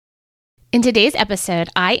In today's episode,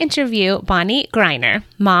 I interview Bonni Greiner,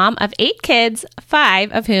 mom of 8 kids, 5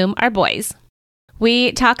 of whom are boys.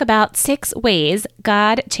 We talk about 6 ways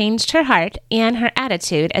God changed her heart and her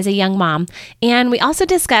attitude as a young mom, and we also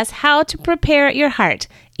discuss how to prepare your heart,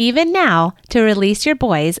 even now, to release your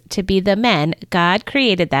boys to be the men God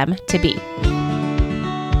created them to be.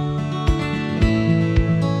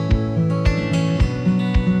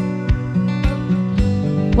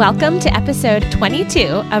 Welcome to episode 22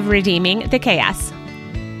 of Redeeming the Chaos.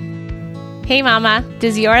 Hey mama,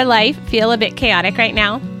 does your life feel a bit chaotic right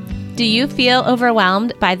now? Do you feel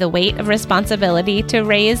overwhelmed by the weight of responsibility to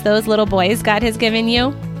raise those little boys God has given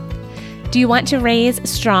you? Do you want to raise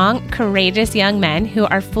strong, courageous young men who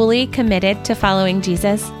are fully committed to following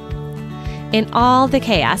Jesus? In all the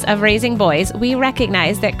chaos of raising boys, we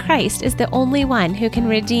recognize that Christ is the only one who can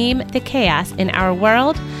redeem the chaos in our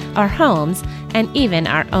world, our homes, and even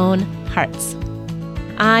our own hearts.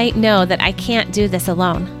 I know that I can't do this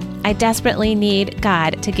alone. I desperately need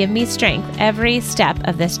God to give me strength every step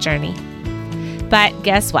of this journey. But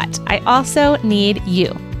guess what? I also need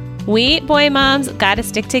you. We boy moms gotta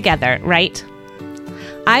stick together, right?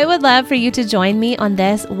 I would love for you to join me on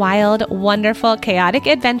this wild, wonderful, chaotic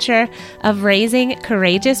adventure of raising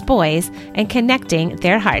courageous boys and connecting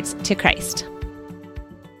their hearts to Christ.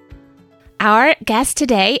 Our guest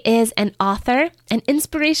today is an author, an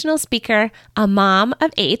inspirational speaker, a mom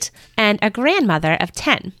of 8, and a grandmother of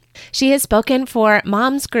 10. She has spoken for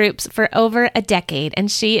moms groups for over a decade, and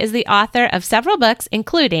she is the author of several books,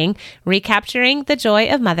 including Recapturing the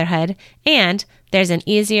Joy of Motherhood and There's an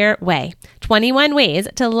Easier Way, 21 Ways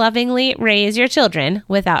to Lovingly Raise Your Children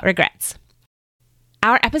Without Regrets.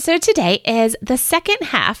 Our episode today is the second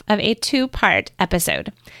half of a 2-part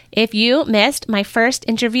episode. If you missed my first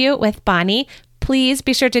interview with Bonni, please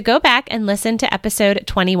be sure to go back and listen to episode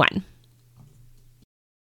 21.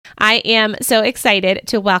 I am so excited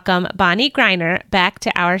to welcome Bonni Greiner back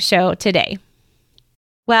to our show today.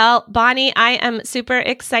 Well, Bonni, I am super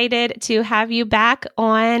excited to have you back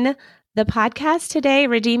on the podcast today,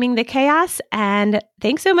 Redeeming the Chaos, and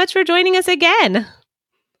thanks so much for joining us again.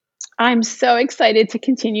 I'm so excited to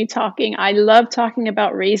continue talking. I love talking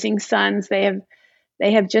about raising sons. They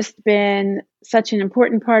have just been such an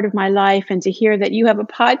important part of my life, and to hear that you have a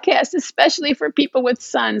podcast, especially for people with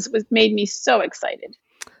sons, made me so excited.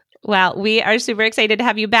 Well, we are super excited to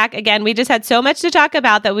have you back again. We just had so much to talk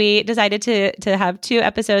about that we decided to have 2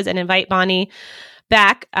 episodes and invite Bonni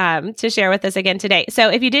back to share with us again today. So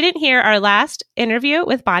if you didn't hear our last interview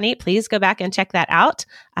with Bonni, please go back and check that out.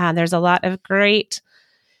 There's a lot of great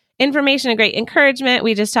information and great encouragement.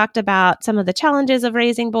 We just talked about some of the challenges of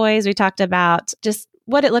raising boys. We talked about just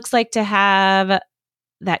what it looks like to have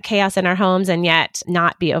that chaos in our homes and yet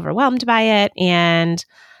not be overwhelmed by it. And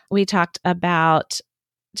we talked about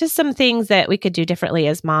just some things that we could do differently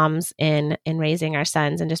as moms in raising our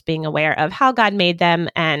sons and just being aware of how God made them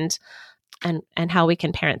and how we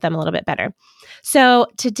can parent them a little bit better. So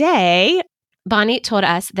today, Bonni told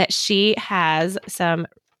us that she has some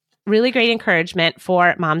really great encouragement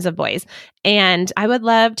for moms of boys. And I would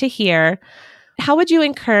love to hear, how would you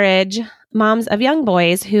encourage moms of young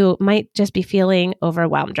boys who might just be feeling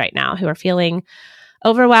overwhelmed right now, who are feeling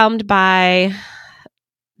overwhelmed by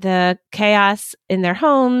the chaos in their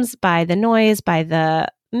homes, by the noise, by the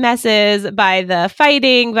messes, by the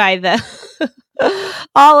fighting, by the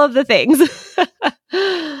all of the things?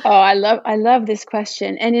 I love this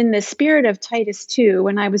question. And in the spirit of Titus 2,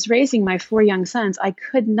 when I was raising my 4 young sons, I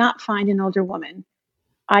could not find an older woman.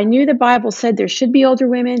 I knew the Bible said there should be older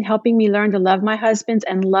women helping me learn to love my husbands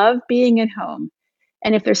and love being at home.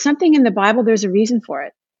 And if there's something in the Bible, there's a reason for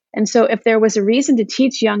it. And so if there was a reason to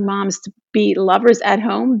teach young moms to be lovers at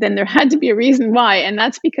home, then there had to be a reason why. And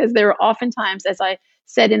that's because there were oftentimes, as I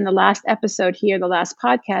said in the last episode here, the last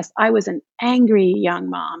podcast, I was an angry young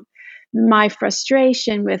mom. My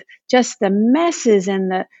frustration with just the messes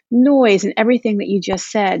and the noise and everything that you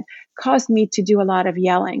just said caused me to do a lot of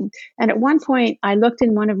yelling. And at one point, I looked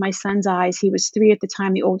in one of my son's eyes. He was 3 at the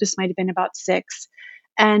time. The oldest might have been about 6.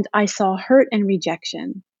 And I saw hurt and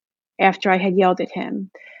rejection after I had yelled at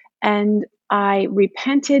him. And I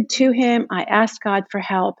repented to him. I asked God for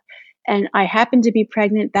help. And I happened to be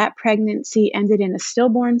pregnant. That pregnancy ended in a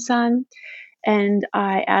stillborn son. And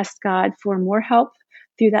I asked God for more help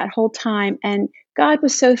through that whole time. And God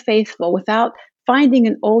was so faithful. Without finding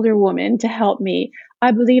an older woman to help me,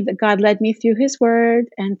 I believe that God led me through his word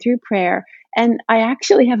and through prayer. And I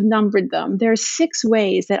actually have numbered them. There are 6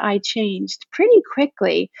 ways that I changed pretty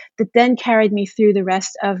quickly that then carried me through the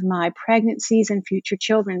rest of my pregnancies and future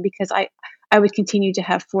children, because I would continue to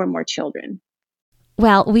have 4 more children.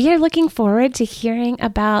 Well, we are looking forward to hearing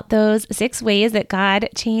about those 6 ways that God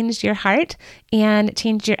changed your heart and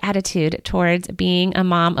changed your attitude towards being a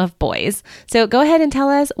mom of boys. So go ahead and tell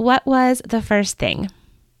us, what was the first thing?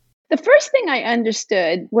 The first thing I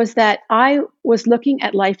understood was that I was looking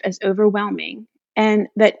at life as overwhelming, and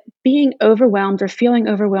that being overwhelmed or feeling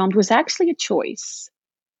overwhelmed was actually a choice.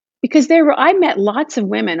 Because I met lots of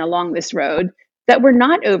women along this road that were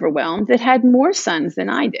not overwhelmed, that had more sons than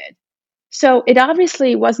I did. So it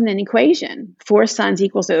obviously wasn't an equation. 4 sons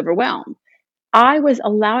equals overwhelmed. I was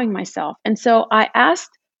allowing myself. And so I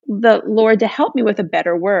asked the Lord to help me with a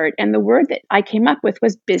better word. And the word that I came up with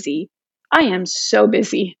was busy. I am so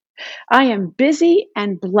busy. I am busy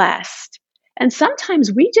and blessed. And sometimes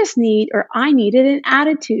we just need, or I needed, an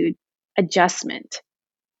attitude adjustment.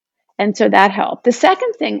 And so that helped. The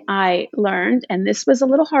second thing I learned, and this was a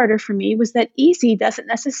little harder for me, was that easy doesn't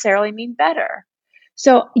necessarily mean better.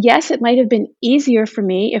 So, yes, it might have been easier for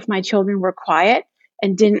me if my children were quiet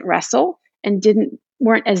and didn't wrestle and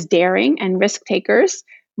weren't as daring and risk takers,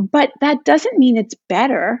 but that doesn't mean it's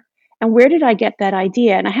better. And where did I get that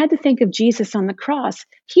idea? And I had to think of Jesus on the cross.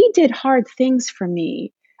 He did hard things for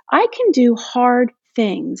me. I can do hard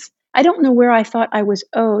things. I don't know where I thought I was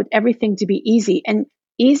owed everything to be easy. And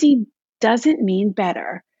easy doesn't mean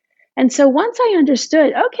better. And so once I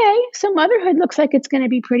understood, okay, so motherhood looks like it's going to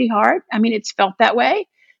be pretty hard. I mean, it's felt that way,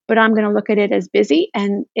 but I'm going to look at it as busy,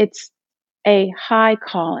 and it's a high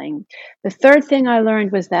calling. The third thing I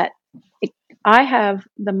learned was that I have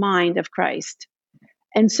the mind of Christ.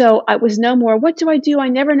 And so I was no more, what do I do? I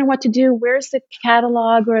never know what to do. Where's the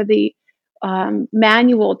catalog or the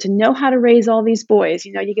manual to know how to raise all these boys?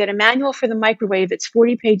 You know, you get a manual for the microwave that's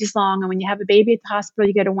 40 pages long. And when you have a baby at the hospital,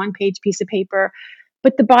 you get a 1-page piece of paper.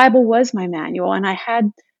 But the Bible was my manual, and I had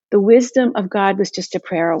the wisdom of God was just a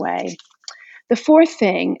prayer away. The fourth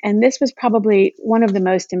thing, and this was probably one of the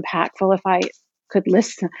most impactful, if I could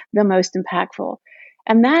list the most impactful,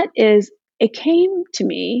 and that is, it came to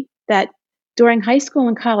me that during high school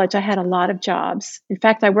and college, I had a lot of jobs. In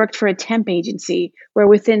fact, I worked for a temp agency where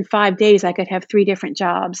within 5 days I could have 3 different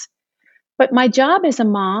jobs. But my job as a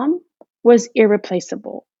mom was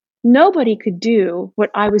irreplaceable. Nobody could do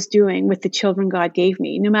what I was doing with the children God gave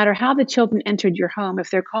me. No matter how the children entered your home,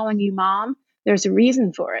 if they're calling you mom, there's a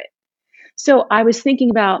reason for it. So I was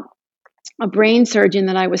thinking about a brain surgeon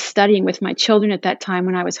that I was studying with my children at that time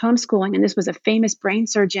when I was homeschooling. And this was a famous brain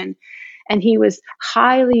surgeon. And he was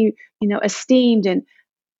highly, esteemed. And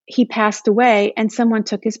he passed away, and someone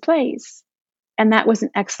took his place. And that was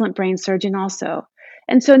an excellent brain surgeon also.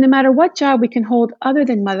 And so no matter what job we can hold other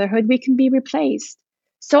than motherhood, we can be replaced.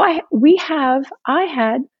 So I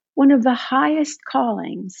had one of the highest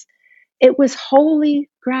callings. It was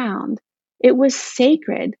holy ground. It was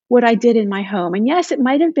sacred, what I did in my home. And yes, it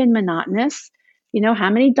might have been monotonous. How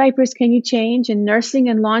many diapers can you change, and nursing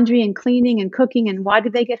and laundry and cleaning and cooking, and why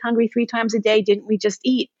did they get hungry 3 times a day? Didn't we just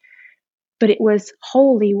eat? But it was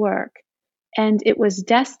holy work, and it was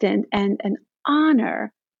destined and an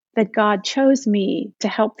honor that God chose me to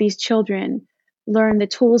help these children learn the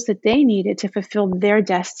tools that they needed to fulfill their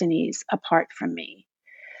destinies apart from me.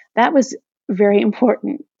 That was very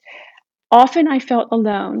important. Often I felt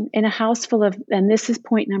alone in a house full of, and this is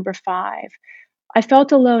point number 5, I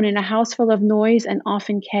felt alone in a house full of noise and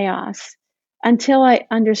often chaos, until I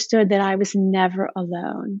understood that I was never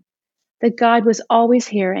alone, that God was always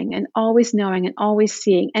hearing and always knowing and always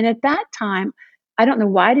seeing. And at that time, I don't know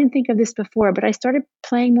why I didn't think of this before, but I started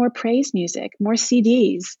playing more praise music, more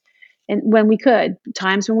CDs, and when we could,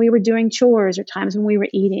 times when we were doing chores or times when we were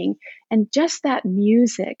eating. And just that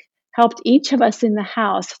music helped each of us in the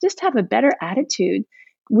house just have a better attitude.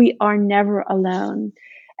 We are never alone.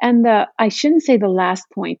 And I shouldn't say the last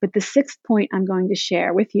point, but the 6th point I'm going to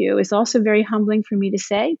share with you is also very humbling for me to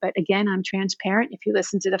say. But again, I'm transparent if you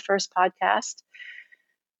listen to the first podcast.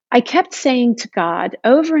 I kept saying to God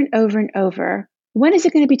over and over and over, when is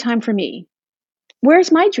it going to be time for me?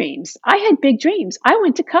 Where's my dreams? I had big dreams. I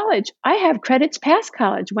went to college. I have credits past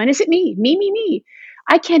college. When is it me? Me, me, me.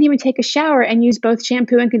 I can't even take a shower and use both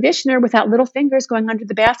shampoo and conditioner without little fingers going under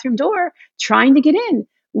the bathroom door trying to get in.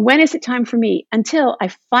 When is it time for me? Until I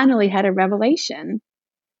finally had a revelation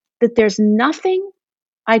that there's nothing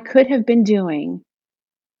I could have been doing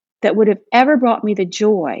that would have ever brought me the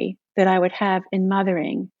joy that I would have in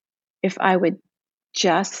mothering if I would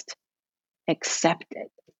just accept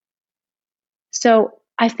it. So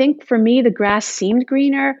I think for me, the grass seemed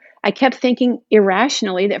greener. I kept thinking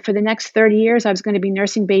irrationally that for the next 30 years, I was going to be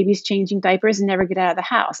nursing babies, changing diapers, and never get out of the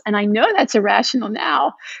house. And I know that's irrational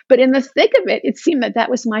now, but in the thick of it, it seemed that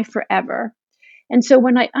was my forever. And so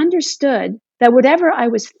when I understood that whatever I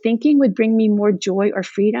was thinking would bring me more joy or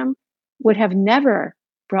freedom would have never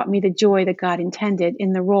brought me the joy that God intended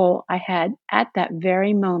in the role I had at that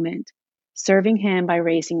very moment, serving Him by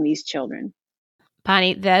raising these children.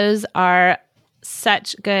 Bonni, those are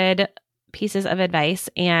such good pieces of advice.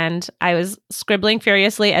 And I was scribbling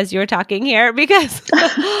furiously as you were talking here because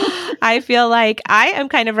I feel like I am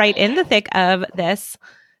kind of right in the thick of this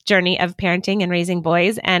journey of parenting and raising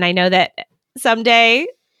boys. And I know that someday,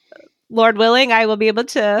 Lord willing, I will be able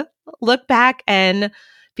to look back and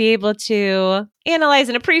be able to analyze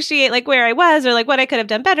and appreciate like where I was or like what I could have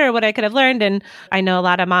done better, what I could have learned. And I know a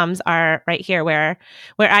lot of moms are right here where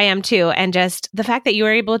I am too. And just the fact that you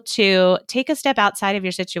were able to take a step outside of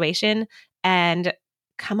your situation and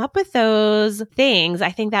come up with those things,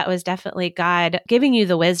 I think that was definitely God giving you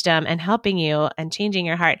the wisdom and helping you and changing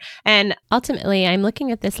your heart. And ultimately, I'm looking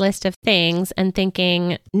at this list of things and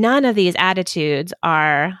thinking none of these attitudes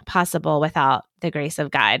are possible without the grace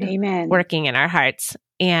of God Amen. working in our hearts.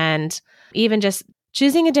 And even just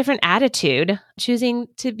choosing a different attitude, choosing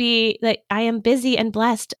to be like, I am busy and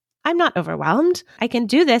blessed. I'm not overwhelmed. I can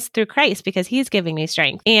do this through Christ because He's giving me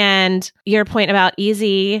strength. And your point about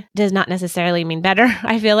easy does not necessarily mean better.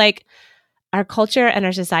 I feel like our culture and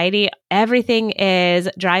our society, everything is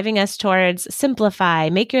driving us towards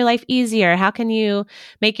simplify, make your life easier. How can you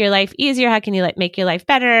make your life easier? How can you make your life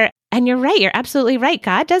better? And you're right. You're absolutely right.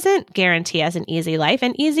 God doesn't guarantee us an easy life,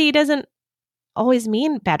 and easy doesn't always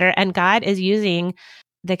mean better. And God is using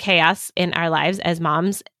the chaos in our lives as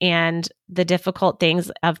moms and the difficult things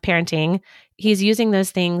of parenting. He's using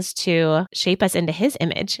those things to shape us into His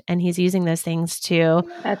image. And He's using those things to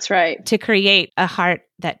That's right. to create a heart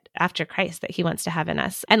that after Christ that He wants to have in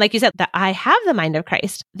us. And like you said, that I have the mind of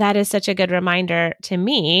Christ. That is such a good reminder to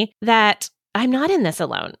me that I'm not in this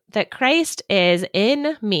alone, that Christ is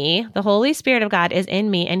in me. The Holy Spirit of God is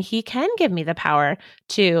in me, and He can give me the power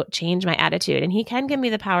to change my attitude. And He can give me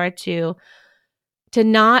the power to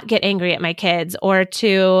not get angry at my kids or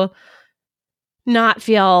to not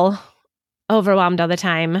feel overwhelmed all the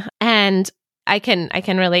time. And I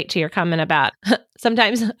can relate to your comment about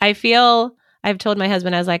sometimes I've told my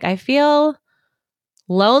husband, I was like, I feel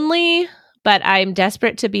lonely, but I'm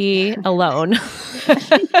desperate to be alone.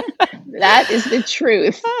 That is the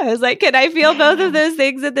truth. I was like, can I feel both of those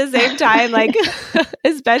things at the same time? Like,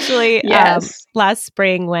 especially Yes. last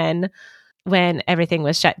spring when everything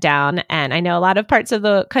was shut down. And I know a lot of parts of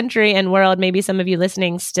the country and world, maybe some of you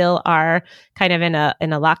listening still are kind of in a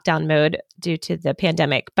lockdown mode due to the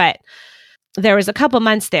pandemic. But there was a couple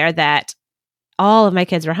months there that all of my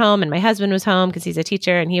kids were home and my husband was home because he's a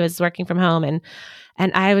teacher and he was working from home. And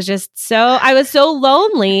I was I was so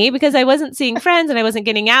lonely because I wasn't seeing friends and I wasn't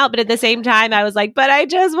getting out. But at the same time, I was like, but I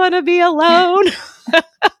just want to be alone.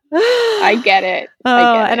 I get it.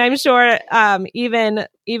 And I'm sure even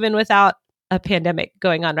without a pandemic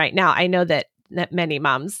going on right now, I know that many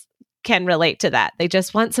moms can relate to that. They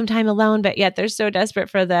just want some time alone, but yet they're so desperate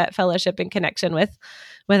for that fellowship and connection with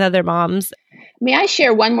other moms. May I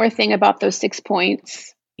share one more thing about those 6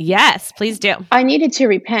 points? Yes, please do. I needed to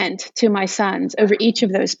repent to my sons over each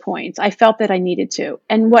of those points. I felt that I needed to.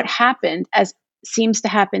 And what happened, as seems to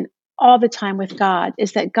happen all the time with God,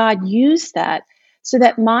 is that God used that so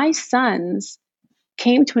that my sons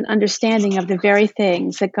came to an understanding of the very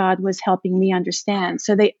things that God was helping me understand.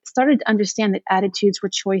 So they started to understand that attitudes were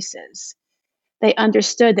choices. They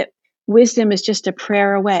understood that wisdom is just a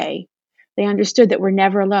prayer away. They understood that we're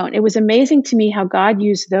never alone. It was amazing to me how God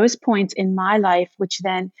used those points in my life, which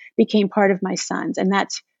then became part of my sons. And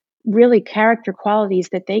that's really character qualities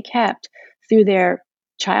that they kept through their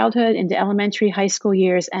childhood into elementary, high school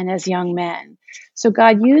years, and as young men. So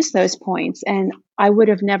God used those points, and I would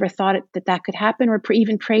have never thought that could happen or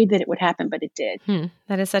even prayed that it would happen, but it did.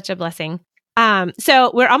 That is such a blessing.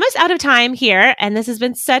 So we're almost out of time here, and this has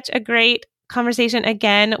been such a great conversation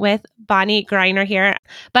again with Bonni Greiner here.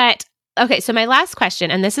 But okay, so my last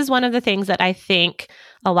question, and this is one of the things that I think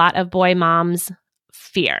a lot of boy moms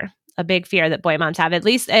fear, a big fear that boy moms have. At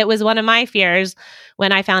least it was one of my fears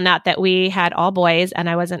when I found out that we had all boys and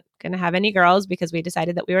I wasn't going to have any girls because we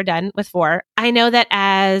decided that we were done with 4. I know that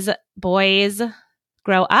as boys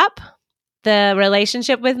grow up, the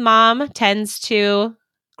relationship with mom tends to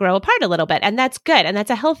grow apart a little bit, and that's good, and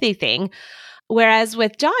that's a healthy thing. Whereas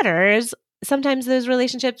with daughters, sometimes those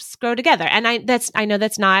relationships grow together, and I know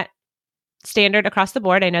that's not standard across the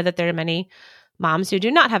board. I know that there are many moms who do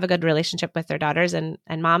not have a good relationship with their daughters, and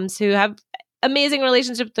moms who have amazing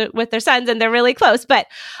relationships with their sons, and they're really close. But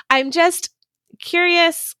I'm just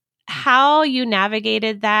curious how you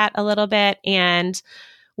navigated that a little bit, and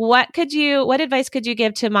what advice could you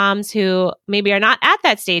give to moms who maybe are not at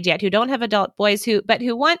that stage yet, who don't have adult boys, but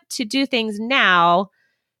who want to do things now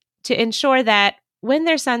to ensure that when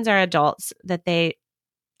their sons are adults, that they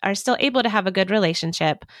are still able to have a good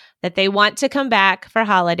relationship, that they want to come back for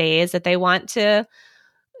holidays, that they want to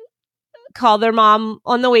call their mom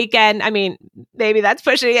on the weekend? I mean, maybe that's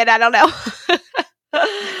pushing it. I don't know.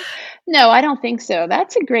 No, I don't think so.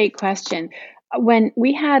 That's a great question. When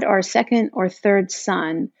we had our second or third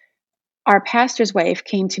son, our pastor's wife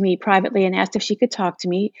came to me privately and asked if she could talk to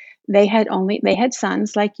me. They had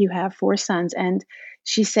sons like you have, 4 sons. And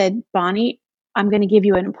she said, Bonni, I'm going to give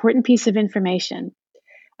you an important piece of information.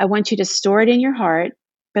 I want you to store it in your heart,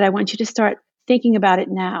 but I want you to start thinking about it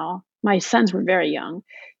now. My sons were very young.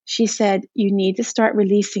 She said, you need to start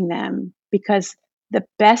releasing them, because the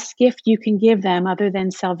best gift you can give them, other than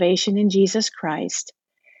salvation in Jesus Christ,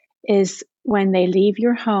 is when they leave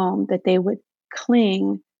your home, that they would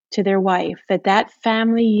cling to their wife, that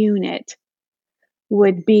family unit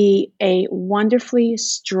would be a wonderfully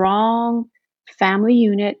strong family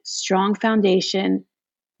unit, strong foundation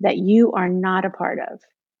that you are not a part of.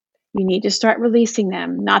 You need to start releasing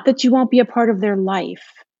them. Not that you won't be a part of their life,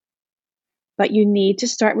 but you need to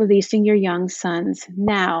start releasing your young sons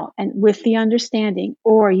now, and with the understanding,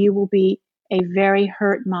 or you will be a very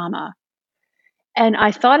hurt mama. And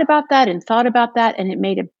I thought about that, and it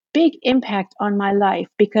made a big impact on my life,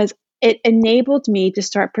 because it enabled me to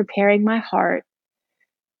start preparing my heart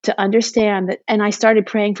to understand that. And I started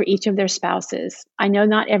praying for each of their spouses. I know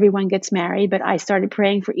not everyone gets married, but I started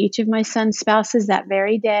praying for each of my son's spouses that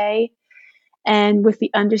very day, and with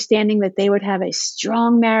the understanding that they would have a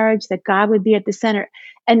strong marriage, that God would be at the center.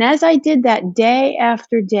 And as I did that day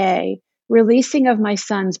after day, releasing of my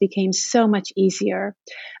sons became so much easier.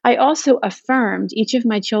 I also affirmed each of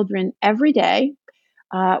my children every day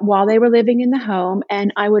while they were living in the home.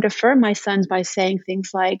 And I would affirm my sons by saying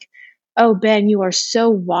things like, oh, Ben, you are so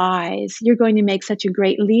wise. You're going to make such a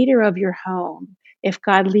great leader of your home if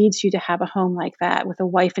God leads you to have a home like that with a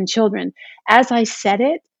wife and children. As I said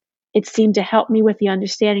it, it seemed to help me with the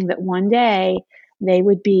understanding that one day they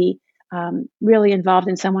would be really involved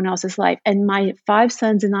in someone else's life. And my 5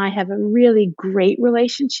 sons and I have a really great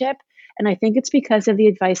relationship. And I think it's because of the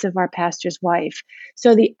advice of our pastor's wife.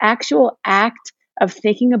 So the actual act of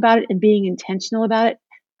thinking about it and being intentional about it,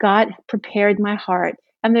 God prepared my heart.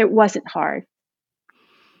 And it wasn't hard.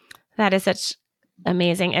 That is such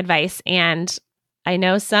amazing advice. And I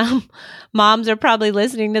know some moms are probably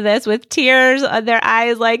listening to this with tears in their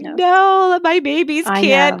eyes, like, no, my babies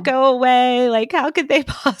can't go away. Like, how could they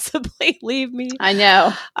possibly leave me? I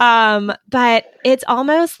know. But it's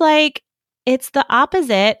almost like it's the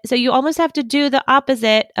opposite. So you almost have to do the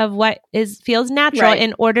opposite of what feels natural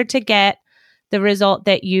in order to get the result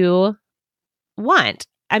that you want.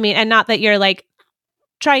 I mean, and not that you're like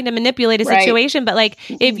trying to manipulate a situation, but like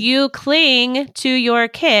if you cling to your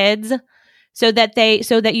kids so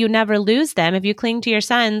that you never lose them, if you cling to your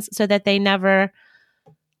sons so that they never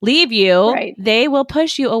leave you, they will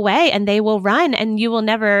push you away and they will run and you will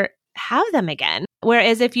never have them again.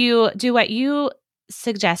 Whereas if you do what you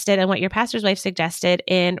suggested and what your pastor's wife suggested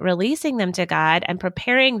in releasing them to God and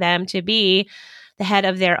preparing them to be the head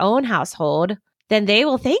of their own household, then they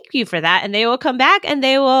will thank you for that and they will come back and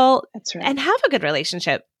they will and have a good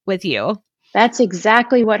relationship with you. That's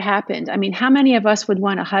exactly what happened. I mean, how many of us would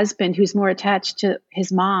want a husband who's more attached to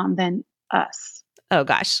his mom than us? Oh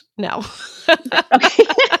gosh, no. Okay.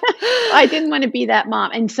 I didn't want to be that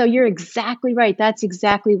mom. And so you're exactly right. That's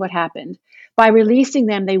exactly what happened. By releasing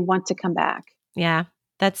them, they want to come back. Yeah.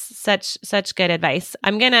 That's such good advice.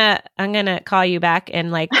 I'm gonna call you back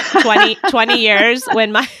in like 20 years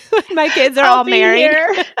when my kids are all married.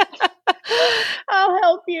 I'll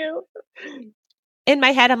help you. In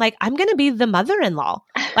my head, I'm like, I'm going to be the mother-in-law.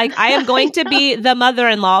 Like I am going to be the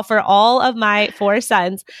mother-in-law for all of my 4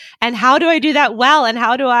 sons. And how do I do that well? And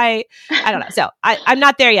how do I don't know. So I'm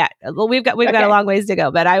not there yet. We've got a long ways to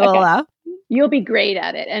go, but I will. Okay. You'll be great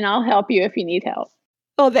at it. And I'll help you if you need help.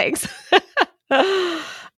 Oh, thanks.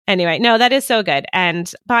 Anyway, no, that is so good.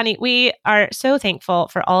 And Bonni, we are so thankful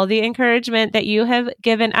for all the encouragement that you have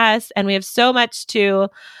given us. And we have so much to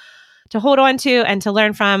hold on to and to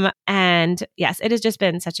learn from. And yes, it has just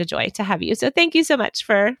been such a joy to have you. So thank you so much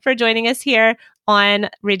for joining us here on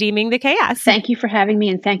Redeeming the Chaos. Thank you for having me.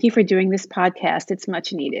 And thank you for doing this podcast. It's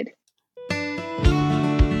much needed.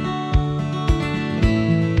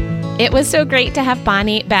 It was so great to have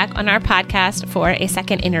Bonni back on our podcast for a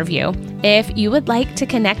second interview. If you would like to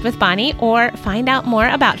connect with Bonni or find out more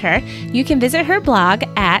about her, you can visit her blog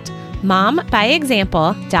at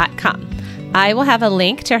mombyexample.com. I will have a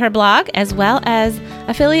link to her blog as well as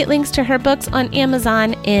affiliate links to her books on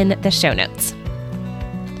Amazon in the show notes.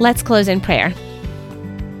 Let's close in prayer.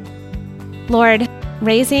 Lord,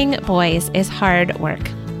 raising boys is hard work.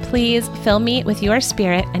 Please fill me with your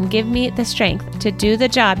Spirit and give me the strength to do the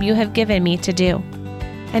job you have given me to do.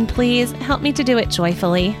 And please help me to do it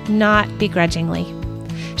joyfully, not begrudgingly.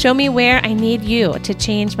 Show me where I need you to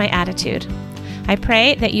change my attitude. I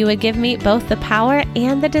pray that you would give me both the power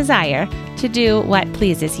and the desire to do what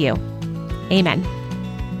pleases you. Amen.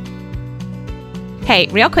 Hey,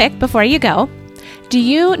 real quick before you go, do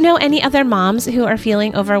you know any other moms who are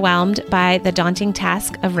feeling overwhelmed by the daunting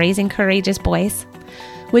task of raising courageous boys?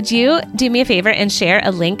 Would you do me a favor and share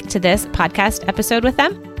a link to this podcast episode with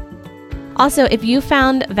them? Also, if you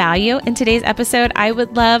found value in today's episode, I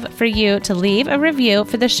would love for you to leave a review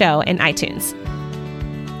for the show in iTunes.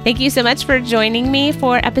 Thank you so much for joining me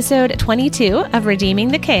for episode 22 of Redeeming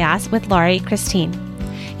the Chaos with Laurie Christine.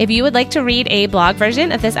 If you would like to read a blog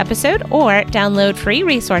version of this episode or download free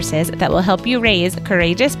resources that will help you raise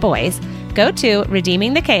courageous boys, go to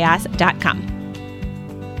redeemingthechaos.com.